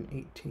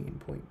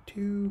 218.2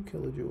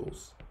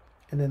 kilojoules.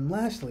 And then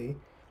lastly,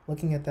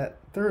 looking at that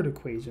third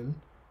equation,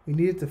 we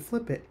needed to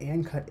flip it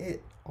and cut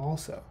it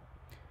also.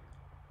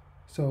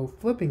 So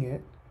flipping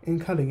it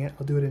and cutting it,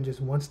 I'll do it in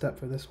just one step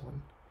for this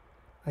one.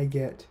 I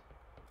get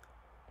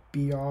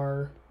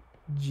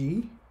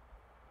BRG,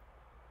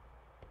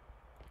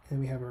 and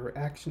we have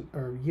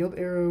our yield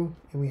arrow,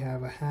 and we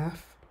have a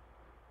half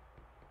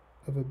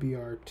of a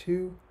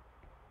BR2,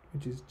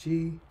 which is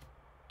G.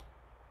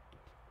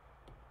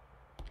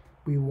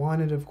 We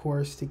wanted, of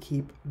course, to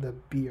keep the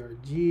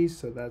BRG,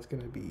 so that's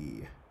going to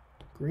be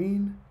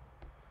green.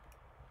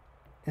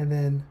 And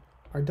then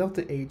our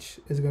delta H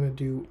is going to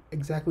do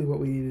exactly what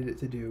we needed it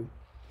to do.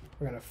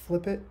 We're going to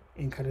flip it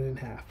and cut it in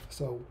half.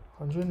 So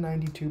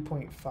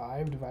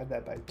 192.5, divide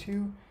that by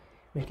 2,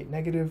 make it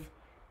negative,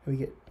 and we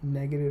get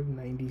negative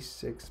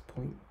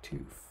 96.25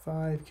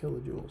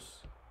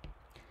 kilojoules.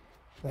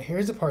 Now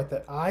here's the part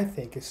that I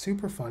think is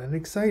super fun and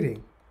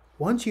exciting.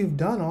 Once you've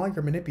done all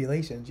your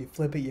manipulations, you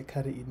flip it, you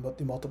cut it, you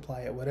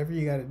multiply it, whatever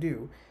you got to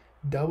do,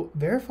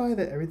 verify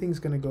that everything's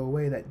going to go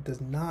away that does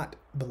not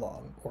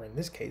belong, or in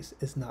this case,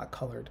 is not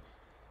colored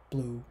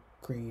blue,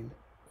 green,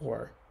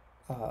 or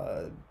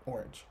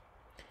orange.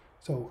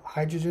 So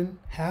hydrogen,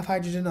 half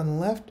hydrogen on the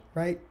left,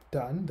 right,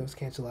 done, those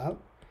cancel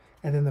out.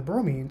 And then the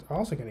bromines are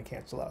also going to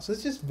cancel out. So it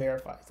just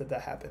verifies that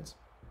that happens.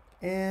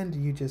 And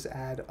you just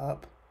add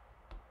up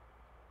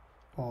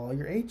all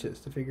your H's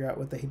to figure out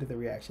what the heat of the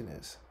reaction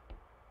is.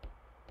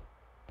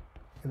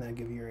 And then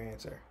give you your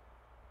answer.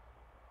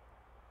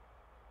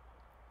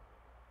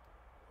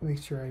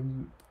 Make sure I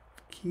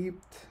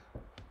kept.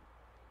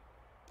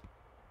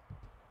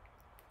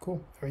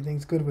 Cool,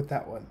 everything's good with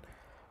that one.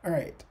 All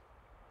right,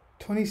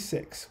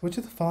 26. Which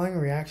of the following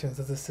reactions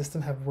does the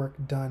system have work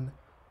done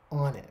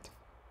on it?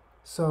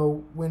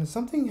 So when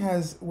something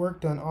has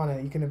work done on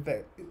it, you can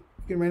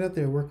write out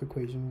the work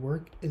equation.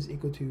 Work is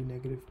equal to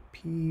negative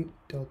P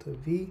delta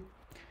V.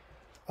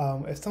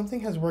 If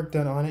something has work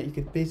done on it, you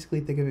could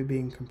basically think of it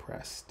being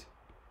compressed.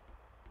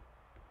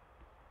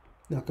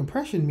 Now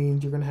compression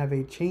means you're going to have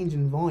a change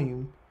in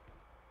volume.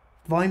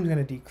 Volume is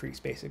going to decrease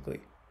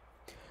basically.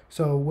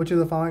 So which of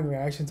the following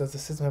reactions does the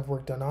system have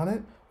work done on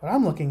it? What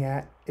I'm looking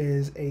at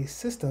is a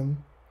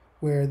system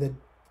where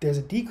there's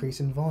a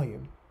decrease in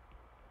volume.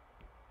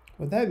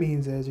 What that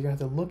means is you're going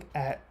to have to look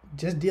at,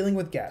 just dealing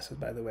with gases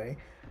by the way,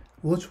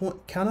 which one,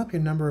 count up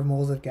your number of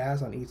moles of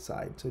gas on each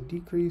side. So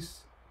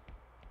decrease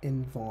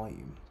in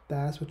volume.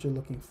 That's what you're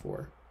looking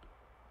for.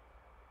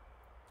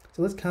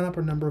 So let's count up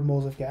our number of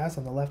moles of gas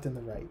on the left and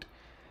the right.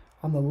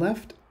 On the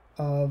left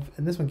of,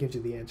 and this one gives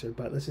you the answer,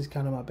 but let's just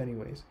count them up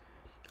anyways.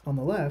 On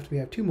the left, we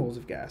have 2 moles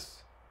of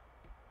gas.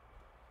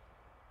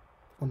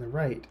 On the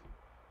right,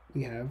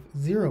 we have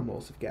 0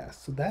 moles of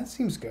gas. So that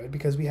seems good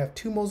because we have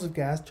 2 moles of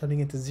gas turning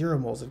into 0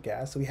 moles of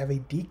gas. So we have a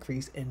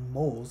decrease in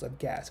moles of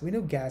gas. We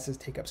know gases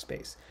take up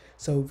space.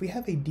 So if we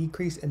have a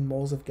decrease in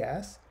moles of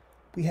gas,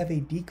 we have a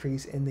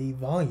decrease in the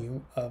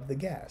volume of the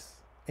gas.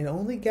 And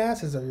only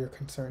gases are your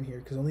concern here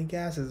because only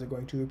gases are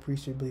going to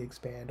appreciably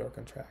expand or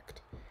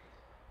contract.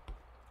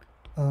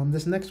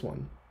 This next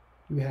one,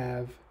 we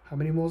have how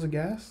many moles of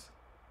gas?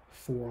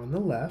 4 on the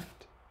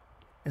left,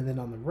 and then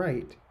on the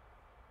right,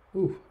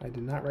 ooh, I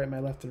did not write my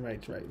left and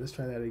right right. Let's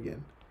try that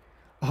again.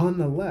 On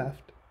the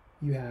left,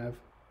 you have,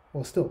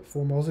 well, still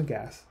 4 moles of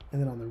gas, and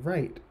then on the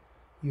right,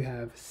 you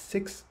have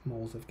 6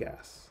 moles of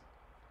gas.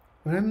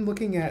 When I'm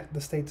looking at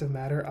the states of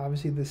matter,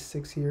 obviously this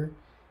 6 here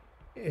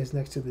is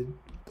next to the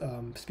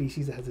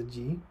species that has a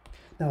G.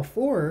 Now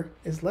 4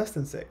 is less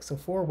than 6, so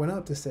 4 went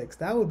up to 6.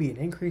 That would be an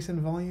increase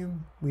in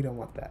volume. We don't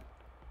want that.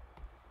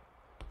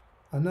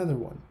 Another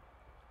one.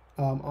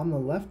 On the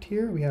left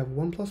here, we have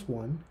 1 plus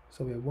 1.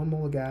 So we have 1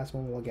 mole of gas,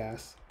 1 mole of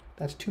gas.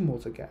 That's 2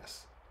 moles of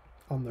gas.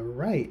 On the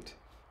right,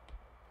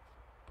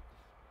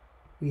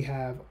 we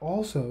have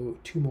also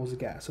 2 moles of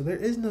gas. So there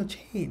is no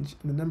change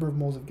in the number of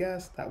moles of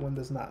gas. That one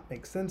does not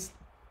make sense.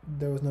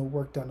 There was no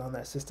work done on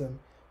that system.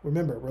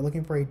 Remember, we're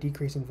looking for a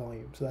decrease in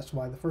volume. So that's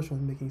why the first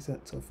one's making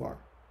sense so far.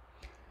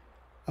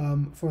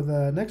 For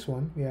the next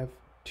one, we have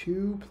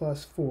 2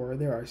 plus 4.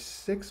 There are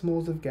 6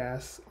 moles of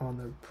gas on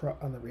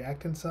the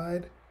reactant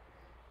side.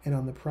 And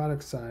on the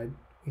product side,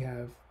 we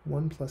have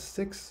 1 plus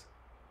 6.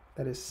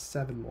 That is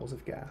 7 moles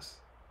of gas.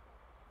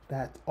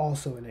 That's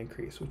also an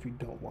increase, which we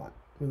don't want.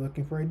 We're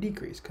looking for a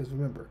decrease because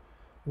remember,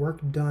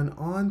 work done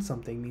on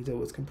something means it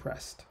was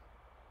compressed.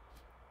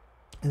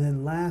 And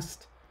then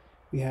last,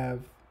 we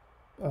have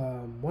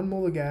 1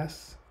 mole of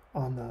gas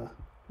on the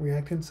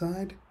reactant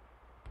side,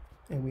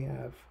 and we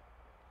have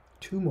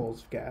 2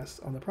 moles of gas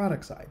on the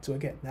product side. So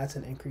again, that's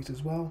an increase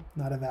as well,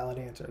 not a valid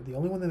answer. The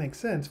only one that makes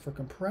sense for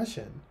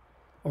compression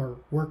or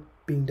work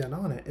being done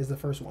on it is the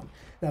first one.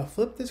 Now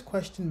flip this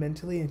question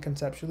mentally and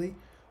conceptually.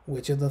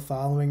 Which of the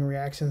following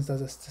reactions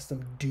does a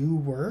system do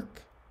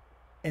work?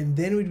 And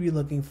then we'd be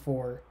looking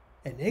for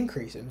an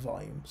increase in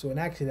volume. So in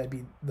actually that'd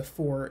be the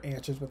 4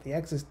 answers with the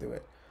X's through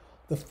it.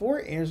 The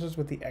 4 answers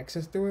with the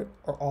X's through it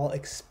are all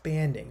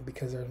expanding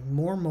because there's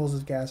more moles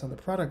of gas on the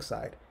product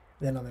side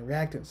than on the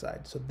reactant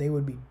side. So they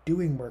would be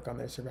doing work on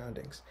their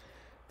surroundings.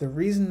 The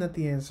reason that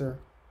the answer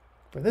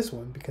for this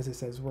one, because it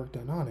says work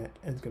done on it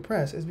and it's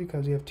compressed, is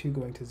because we have 2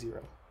 going to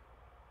 0.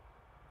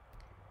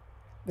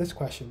 This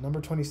question,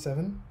 number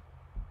 27,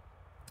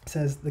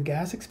 says a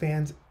gas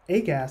expands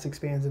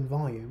in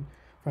volume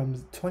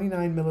from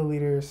 29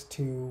 milliliters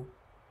to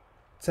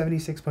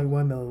 76.1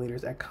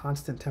 milliliters at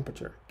constant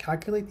temperature.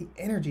 Calculate the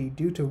energy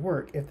due to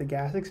work if the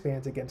gas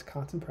expands against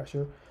constant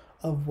pressure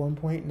of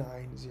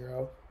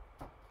 1.90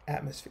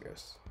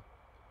 atmospheres.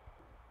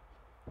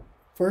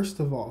 First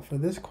of all, for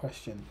this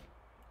question,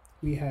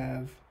 we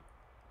have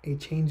a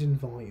change in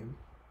volume.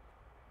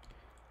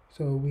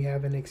 So we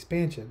have an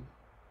expansion.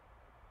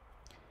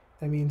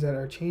 That means that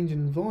our change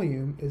in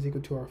volume is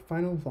equal to our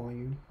final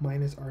volume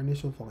minus our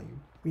initial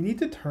volume. We need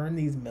to turn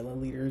these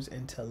milliliters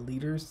into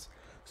liters.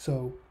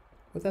 So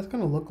what that's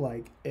going to look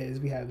like is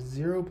we have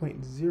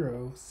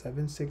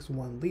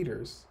 0.0761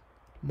 liters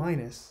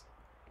minus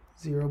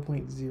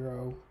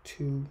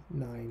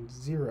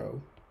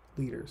 0.0290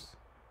 liters.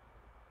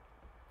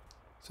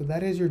 So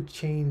that is your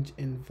change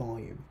in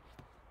volume.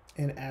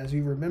 And as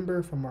we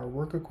remember from our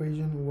work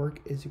equation, work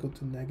is equal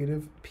to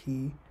negative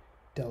P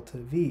delta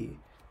V.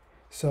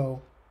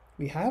 So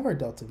we have our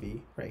delta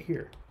V right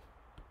here.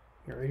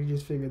 We already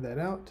just figured that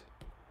out.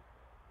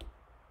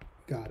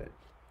 Got it.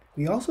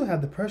 We also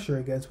have the pressure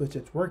against which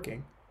it's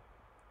working.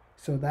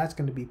 So that's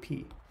going to be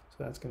P.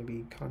 So that's going to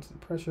be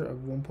constant pressure of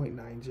 1.90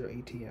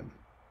 atm.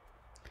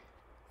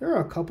 There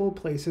are a couple of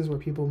places where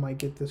people might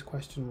get this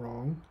question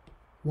wrong.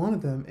 One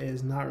of them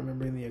is not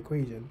remembering the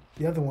equation.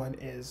 The other one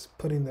is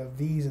putting the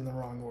V's in the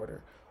wrong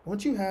order.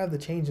 Once you have the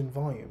change in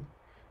volume,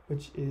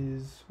 which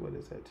is, what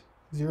is it?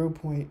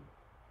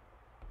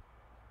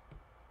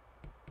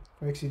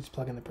 Or actually just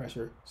plug in the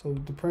pressure. So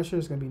the pressure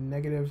is going to be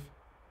negative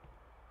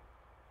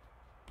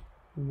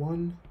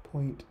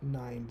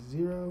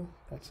 1.90.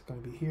 That's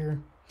going to be here.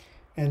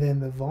 And then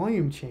the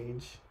volume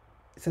change,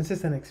 since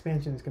it's an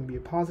expansion, it's going to be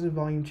a positive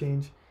volume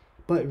change.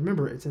 But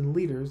remember, it's in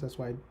liters. That's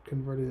why I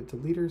converted it to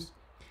liters.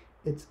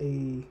 It's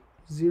a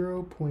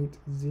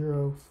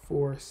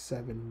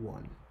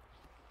 0.0471.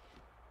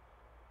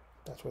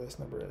 That's where this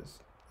number is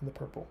in the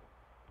purple.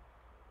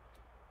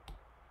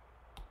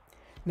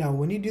 Now,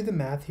 when you do the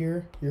math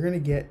here, you're going to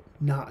get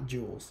not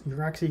joules.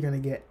 You're actually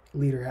going to get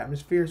liter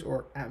atmospheres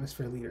or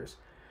atmosphere liters.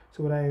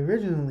 So what I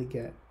originally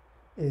get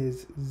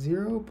is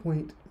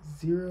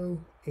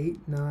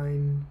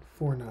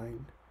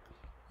 0.08949.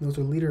 Those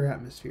are liter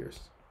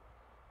atmospheres.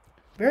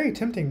 Very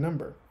tempting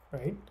number,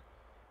 right?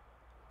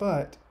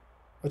 But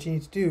what you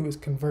need to do is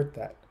convert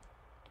that.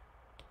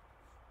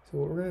 So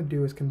what we're going to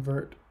do is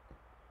convert,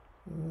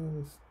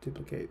 let's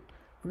duplicate.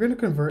 We're going to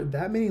convert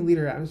that many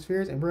liter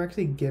atmospheres, and we're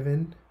actually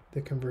given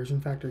the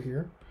conversion factor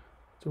here.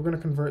 So we're going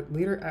to convert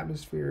liter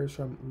atmospheres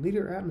from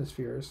liter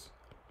atmospheres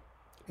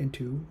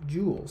into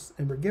joules.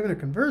 And we're given a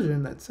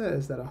conversion that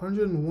says that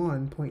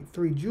 101.3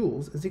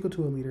 joules is equal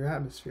to a liter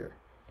atmosphere.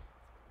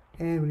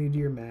 And when you do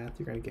your math,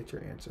 you're going to get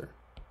your answer.